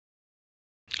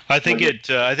I think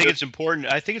it's important.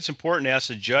 I think it's important to ask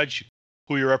the judge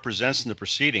who he represents in the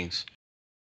proceedings.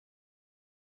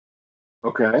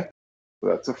 Okay,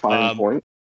 that's a fine point.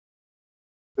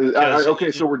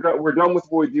 Okay, so we're done with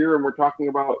voir dire, and we're talking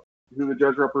about who the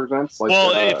judge represents. Like,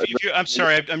 well, if you, I'm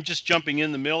sorry, I'm just jumping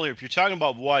in the middle here. If you're talking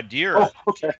about voir dire,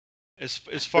 okay. As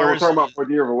far we're as talking about voir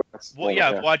dire of a witness. Well,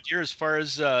 yeah, voir dire as far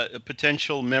as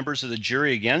potential members of the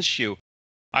jury against you,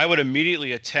 I would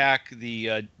immediately attack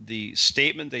the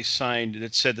statement they signed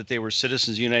that said that they were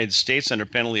citizens of the United States under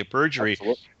penalty of perjury.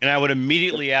 Absolutely. And I would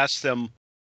immediately ask them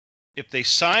if they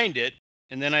signed it,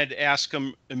 and then I'd ask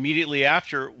them immediately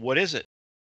after, what is it?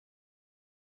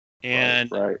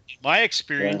 And in my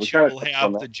experience, you will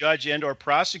have the judge and or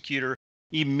prosecutor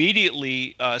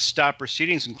immediately stop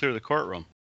proceedings and clear the courtroom.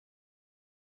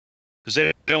 Because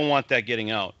they don't want that getting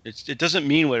out. It doesn't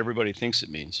mean what everybody thinks it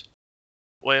means.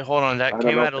 Wait, hold on. That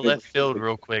came out of left field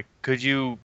real quick. Could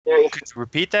you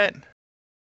repeat that?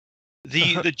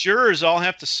 The jurors all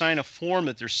have to sign a form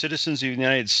that they're citizens of the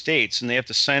United States, and they have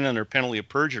to sign under penalty of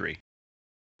perjury.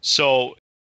 So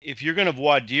if you're going to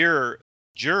voir dire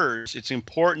jurors, it's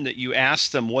important that you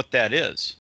ask them what that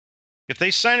is. If they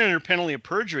sign under penalty of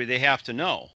perjury, they have to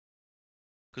know.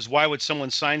 Because why would someone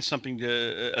sign something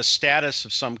to a status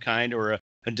of some kind or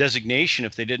a designation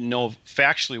if they didn't know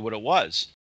factually what it was?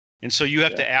 And so you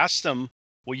have to ask them,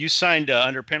 well, you signed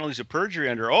under penalties of perjury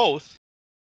under oath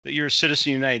that you're a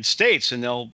citizen of the United States, and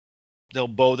they'll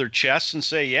bow their chests and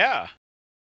say, yeah.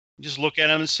 Just look at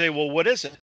them and say, well, what is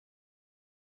it?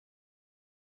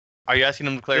 Are you asking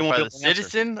them to clarify the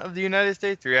citizen of the United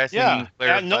States? Or are you asking them to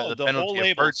clarify the whole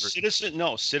label, citizen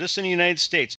of the United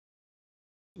States.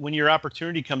 When your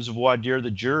opportunity comes to voir dire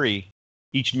the jury,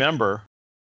 each member,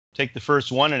 take the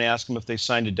first one and ask them if they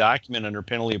signed a document under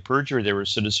penalty of perjury they were a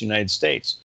citizen of the United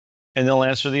States. And they'll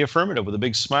answer the affirmative with a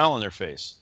big smile on their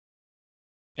face.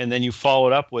 And then you follow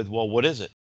it up with, well, what is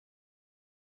it?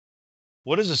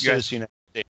 What is a citizen of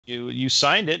the United States? You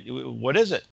signed it. What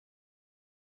is it?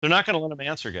 They're not going to let them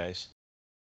answer, guys.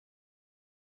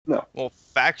 No. Well,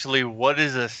 factually, what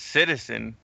is a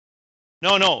citizen?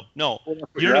 No.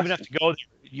 You don't even have to go there.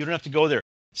 You don't have to go there.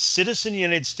 Citizen of the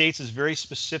United States is very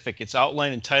specific. It's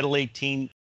outlined in Title 18,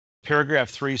 Paragraph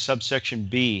 3, subsection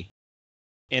B.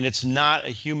 And it's not a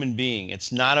human being.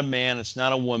 It's not a man. It's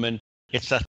not a woman.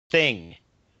 It's a thing.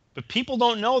 But people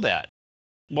don't know that.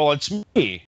 Well, it's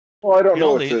me. Well, I don't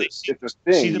know. They it's a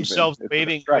thing. See themselves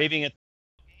waving at.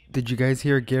 Did you guys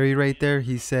hear Gary right there?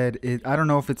 He said, I don't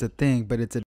know if it's a thing, but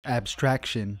it's an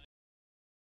abstraction.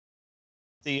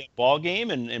 The ball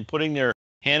game and putting their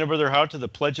hand over their heart to the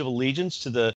Pledge of Allegiance to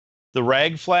the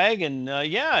rag flag, and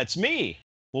it's me.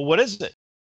 Well, what is it?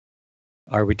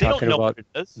 Are we talking about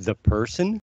the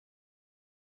person?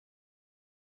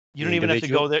 You don't even have to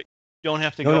go there. You don't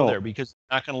have to go there because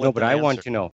you're not going to let them but answer.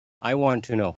 I want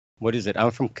to know. What is it?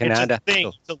 I'm from Canada. It's a thing.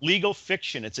 It's a legal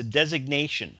fiction. It's a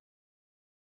designation.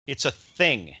 It's a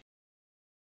thing.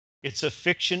 It's a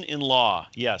fiction in law.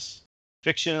 Yes.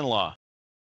 Fiction in law.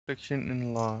 Fiction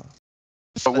in law.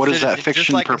 But what does that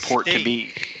fiction purport to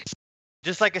be?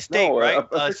 Just like a state, right?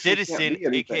 A citizen,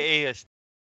 a.k.a. a...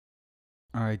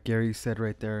 All right, Gary said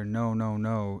right there,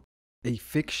 no. A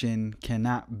fiction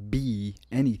cannot be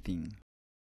anything.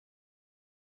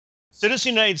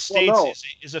 Citizen of the United States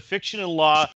is a fiction in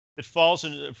law that falls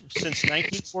since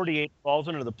 1948, falls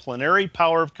under the plenary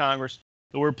power of Congress.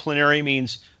 The word plenary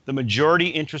means the majority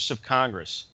interests of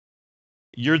Congress.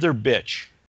 You're their bitch.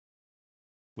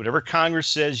 Whatever Congress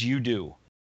says, you do.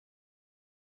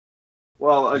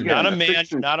 Well, again, you're not a man,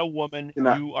 you're not a woman,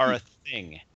 you are a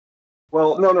thing.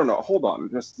 Well, no. Hold on.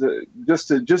 Just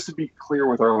to be clear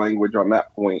with our language on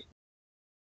that point.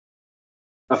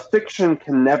 A fiction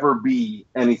can never be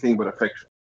anything but a fiction.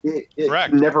 It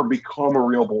can never become a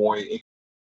real boy.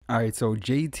 All right, so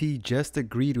JT just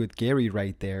agreed with Gary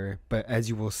right there, but as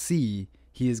you will see,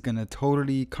 he is going to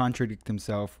totally contradict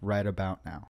himself right about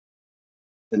now.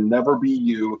 It can never be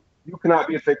you. You cannot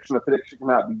be a fiction. A fiction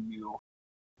cannot be you.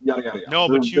 Yada yada yada. No,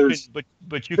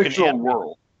 but you can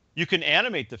world. You can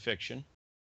animate the fiction.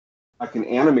 I can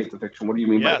animate the fiction. What do you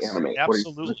mean by animate?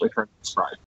 Absolutely. What are you physically trying to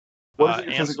describe? What is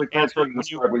it physically trying to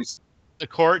describe? The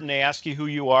court and they ask you who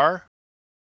you are.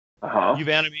 Uh-huh.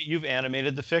 You've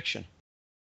animated the fiction.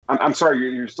 I'm sorry,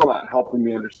 you're still not helping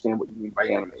me understand what you mean by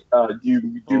animate. Do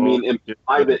you mean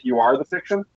imply that you are the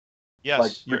fiction? Yes,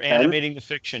 like you're animating the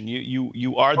fiction.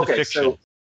 You are the fiction. So,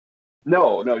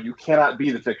 no, you cannot be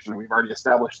the fiction. We've already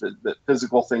established that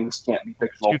physical things can't be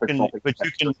fictional.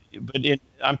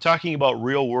 I'm talking about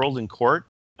real world in court.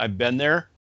 I've been there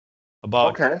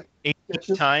about 8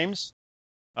 times.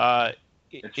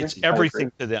 It's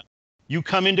everything to them. You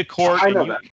come into court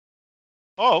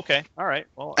Oh, okay. All right.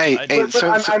 Well,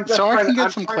 so I can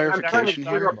get some clarification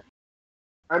here.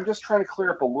 I'm just trying to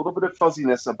clear up a little bit of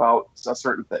fuzziness about a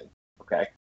certain thing. Okay.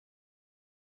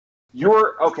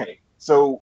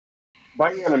 So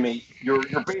by animate, you're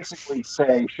basically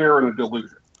saying share in a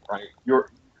delusion, right? You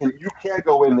can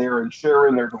go in there and share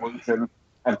in their delusion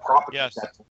and propagate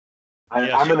that.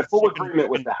 I'm in full agreement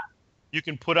with that. You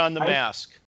can put on the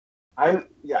mask. I'm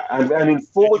in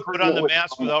full agreement. Put on the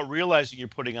mask without realizing you're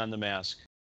putting on the mask.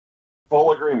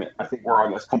 Full agreement. I think we're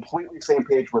on this completely same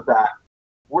page with that.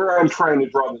 Where I'm trying to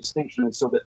draw the distinction is so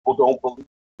that people don't believe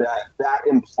that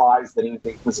implies that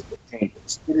anything physically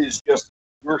changes. It is just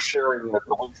you're sharing the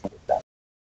delusion with them,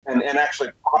 and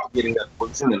actually propagating that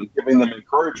delusion and giving them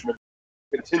encouragement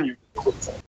to continue the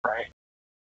delusion, right?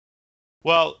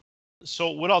 Well, so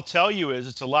what I'll tell you is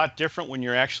it's a lot different when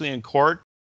you're actually in court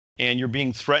and you're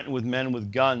being threatened with men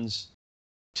with guns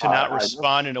to not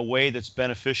respond in a way that's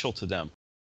beneficial to them.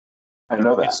 I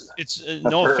know that. It's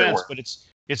no offense, but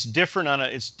it's different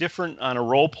on a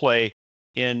role play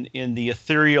in the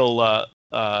ethereal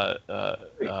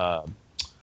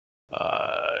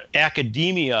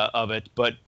academia of it,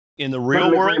 but in the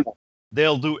real world,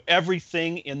 they'll do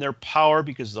everything in their power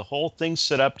because the whole thing's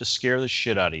set up to scare the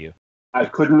shit out of you. I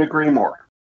couldn't agree more.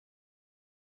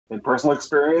 In personal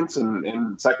experience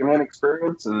and secondhand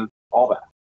experience and all that.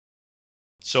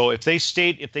 So if they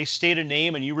state a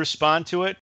name and you respond to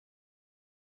it,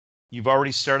 you've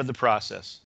already started the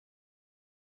process.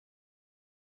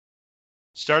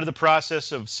 Started the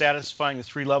process of satisfying the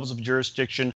 3 levels of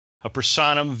jurisdiction: a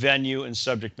personam, venue, and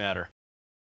subject matter.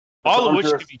 All of which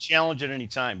can be challenged at any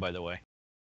time, by the way.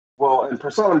 Well, and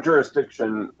personam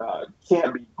jurisdiction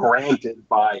can't be granted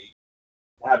by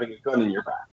having a gun in your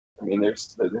back. I mean,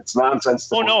 it's nonsense.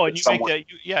 Oh no, and you make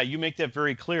that. You make that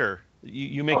very clear.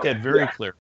 You make that very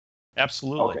clear.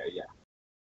 Absolutely. Okay.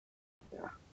 Yeah.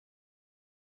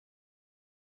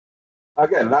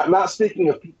 Again, not speaking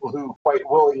of people who quite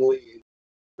willingly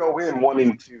go in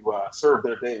wanting to serve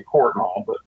their day in court and all,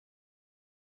 but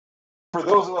for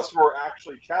those of us who are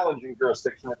actually challenging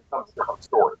jurisdiction, it becomes a different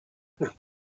story.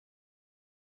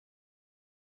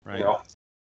 Right. You know,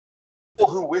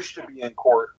 people who wish to be in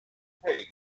court, hey,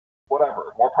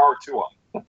 whatever, more power to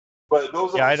them. But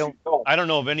those of us who don't. I don't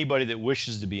know of anybody that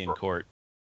wishes to be in court.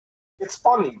 It's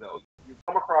funny though. You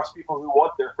come across people who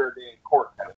want their fair day in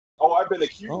court. Kind of, I've been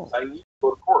accused. I need to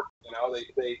go to court. You know,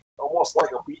 they almost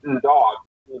like a beaten dog.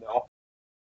 You know.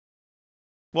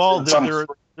 Well,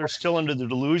 they're still under the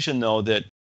delusion though that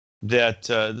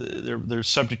they're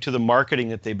subject to the marketing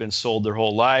that they've been sold their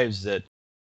whole lives, that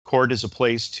court is a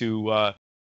place to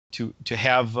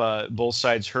have both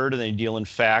sides heard, and they deal in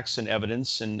facts and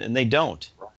evidence, and they don't.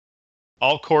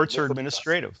 All courts are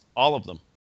administrative, all of them.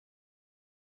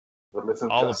 The myth of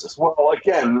justice. Well,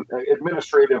 again,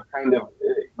 administrative kind of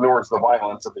ignores the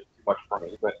violence of it too much for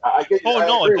me. But I get. Oh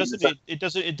no, it doesn't.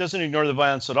 It doesn't ignore the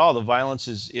violence at all. The violence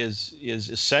is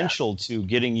essential to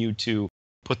getting you to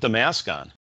put the mask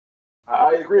on.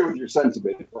 I agree with your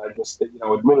sentiment. I just,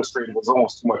 administrative is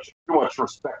almost too much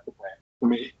respect to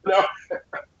me.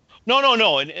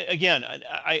 No. And again,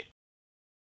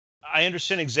 I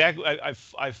understand exactly.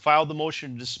 I filed the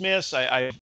motion to dismiss.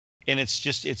 And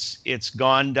it's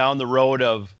gone down the road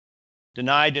of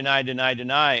deny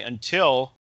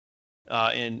until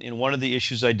in one of the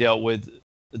issues I dealt with,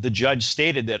 the judge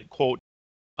stated that, quote,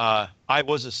 I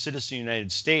was a citizen of the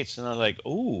United States. And I was like,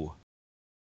 ooh,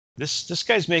 this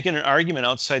guy's making an argument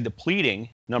outside the pleading,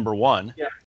 number one. Yeah.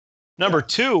 Number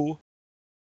two,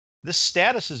 this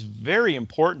status is very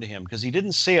important to him because he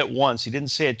didn't say it once. He didn't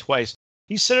say it twice.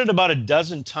 He said it about a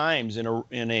dozen times in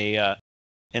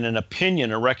an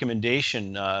opinion, a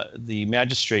recommendation, the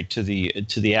magistrate to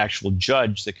the actual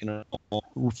judge that can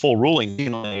full ruling,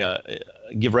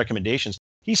 give recommendations.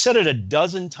 He said it a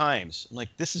dozen times. I'm like,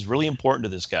 this is really important to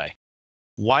this guy.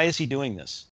 Why is he doing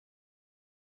this?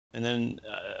 And then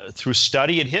through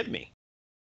study, it hit me.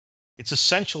 It's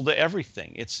essential to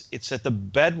everything. It's at the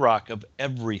bedrock of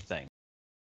everything.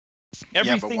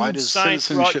 Everything but why does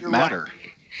citizenship matter?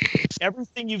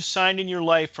 Everything you've signed in your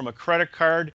life, from a credit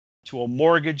card to a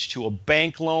mortgage to a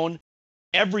bank loan,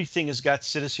 everything has got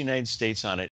citizen United States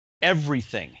on it.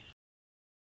 Everything.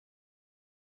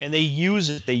 And they use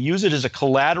it. They use it as a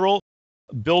collateral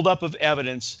buildup of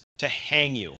evidence to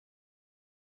hang you.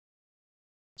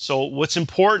 So what's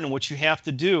important, what you have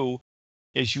to do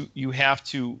is you have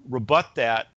to rebut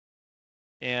that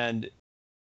and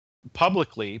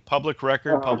public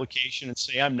record, publication, and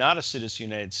say, I'm not a citizen of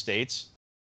the United States.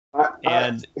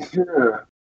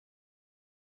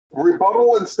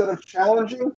 Rebuttal instead of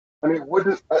challenging? I mean,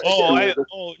 wouldn't...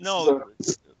 no.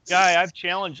 Guy, I've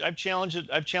challenged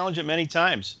it many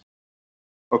times.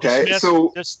 Okay,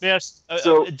 dismiss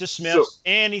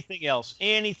anything else,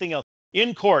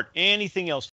 in court, anything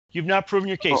else. You've not proven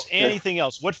your case, anything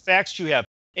else. What facts do you have?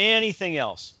 Anything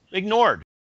else? Ignored.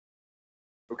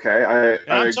 Okay, I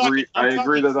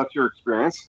agree that that's your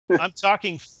experience. I'm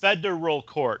talking federal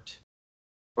court.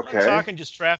 Okay. I'm talking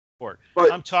just traffic court.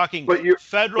 I'm talking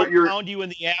federal pound you in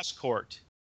the ass court.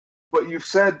 But you've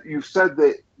said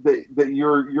that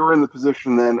you're in the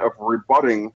position then of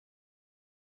rebutting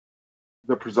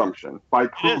the presumption by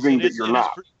proving that you're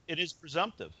not. It is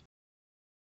presumptive.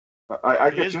 I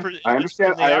get you. I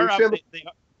understand.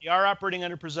 They are operating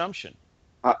under presumption.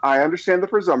 I understand the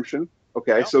presumption.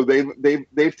 Okay, yep. So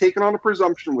they've taken on a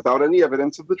presumption without any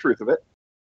evidence of the truth of it,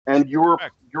 and you're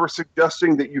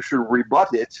suggesting that you should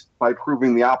rebut it by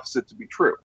proving the opposite to be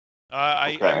true.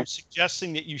 I'm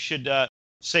suggesting that you should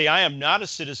say I am not a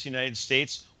citizen of the United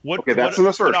States. That's an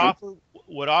assertion.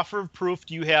 What offer of proof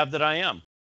do you have that I am?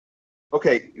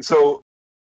 Okay, so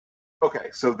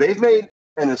they've made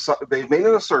an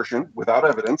assertion without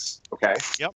evidence. Okay.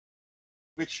 Yep.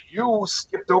 Which you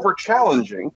skipped over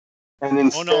challenging, and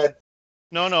instead.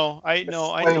 No. I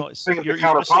know. You're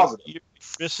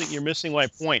missing my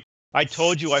point. I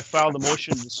told you I filed a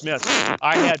motion to dismiss.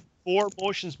 I had 4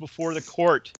 motions before the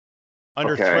court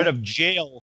under threat of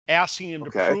jail, asking him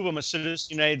to prove I'm a citizen of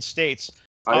the United States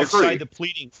outside the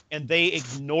pleading, and they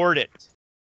ignored it.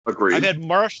 Agreed. I've had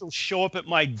marshals show up at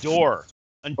my door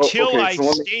until I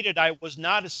stated I was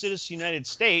not a citizen of the United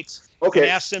States and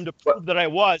asked them to prove that I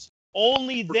was.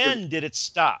 Only then did it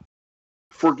stop.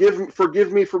 Forgive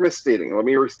me for misstating. Let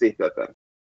me restate that then.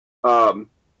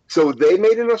 So they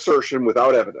made an assertion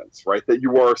without evidence, right, that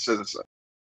you are a citizen.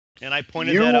 And I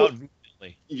pointed that out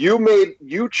vehemently.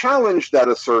 You challenged that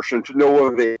assertion to no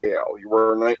avail. You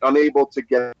were unable to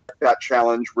get that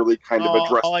challenge really kind of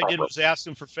addressed. All I did was ask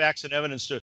them for facts and evidence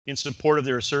in support of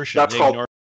their assertion. That's called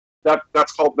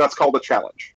a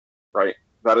challenge, right?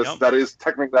 That is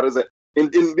technically that is it. In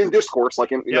discourse,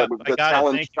 like in the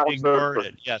challenge. They ignored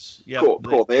it. Yes. Yep.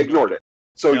 Cool. They ignored it.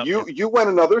 So you went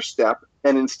another step,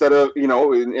 and instead of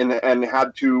and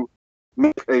had to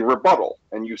make a rebuttal,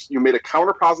 and you made a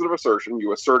counter-positive assertion.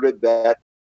 You asserted that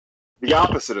the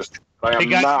opposite is true.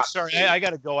 Sorry, I got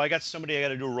to go. I got somebody I got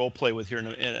to do a role play with here,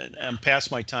 and I'm past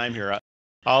my time here.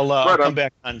 I'll come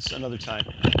back on another time.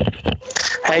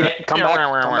 Hey, come back.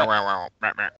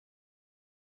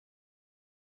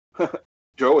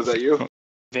 Joe, is that you?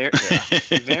 Very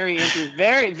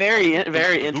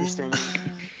interesting.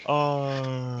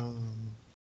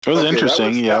 It was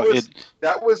interesting.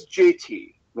 That was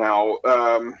JT. Now,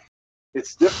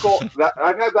 it's difficult.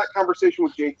 I've had that conversation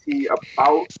with JT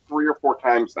about 3 or 4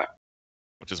 times now.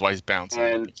 Which is why he's bouncing.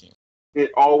 And it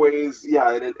always,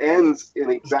 it ends in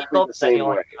exactly the same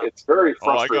way. It's very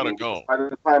frustrating. I gotta go. By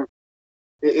the time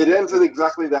it ends in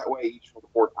exactly that way each of the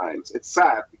 4 times. It's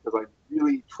sad because I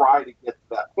really try to get to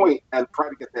that point and try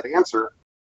to get that answer,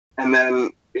 and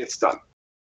then it's done.